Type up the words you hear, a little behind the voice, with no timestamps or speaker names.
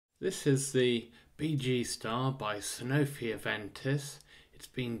This is the BGStar by Sanofi Aventis. It's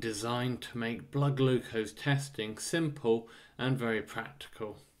been designed to make blood glucose testing simple and very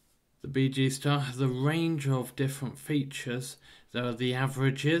practical. The BGStar has a range of different features. There are the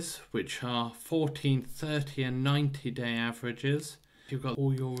averages, which are 14, 30 and 90-day averages. You've got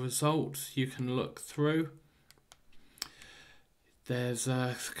all your results you can look through.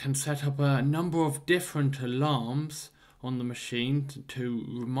 Can set up a number of different alarms on the machine to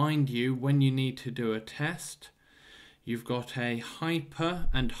remind you when you need to do a test. You've got a hyper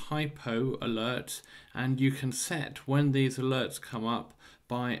and hypo alerts, and you can set when these alerts come up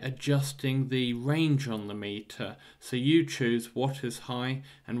by adjusting the range on the meter, so you choose what is high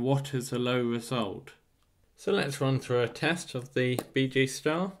and what is a low result. So let's run through a test of the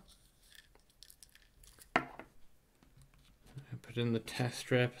BGStar. Put in the test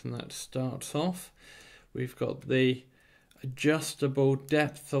strip and that starts off. We've got the adjustable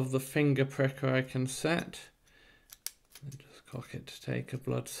depth of the finger pricker I can set. And just cock it to take a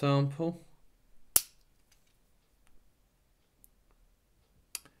blood sample.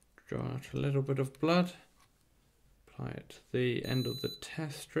 Draw out a little bit of blood. Apply it to the end of the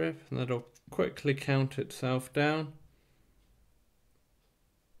test strip, and that'll quickly count itself down.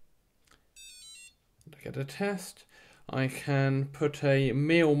 To get a test, I can put a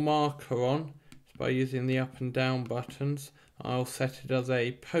meal marker on by using the up and down buttons. I'll set it as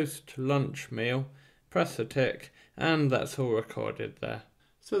a post-lunch meal, press a tick, and that's all recorded there.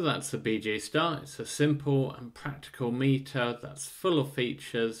 So that's the BGStar. It's a simple and practical meter that's full of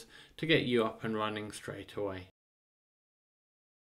features to get you up and running straight away.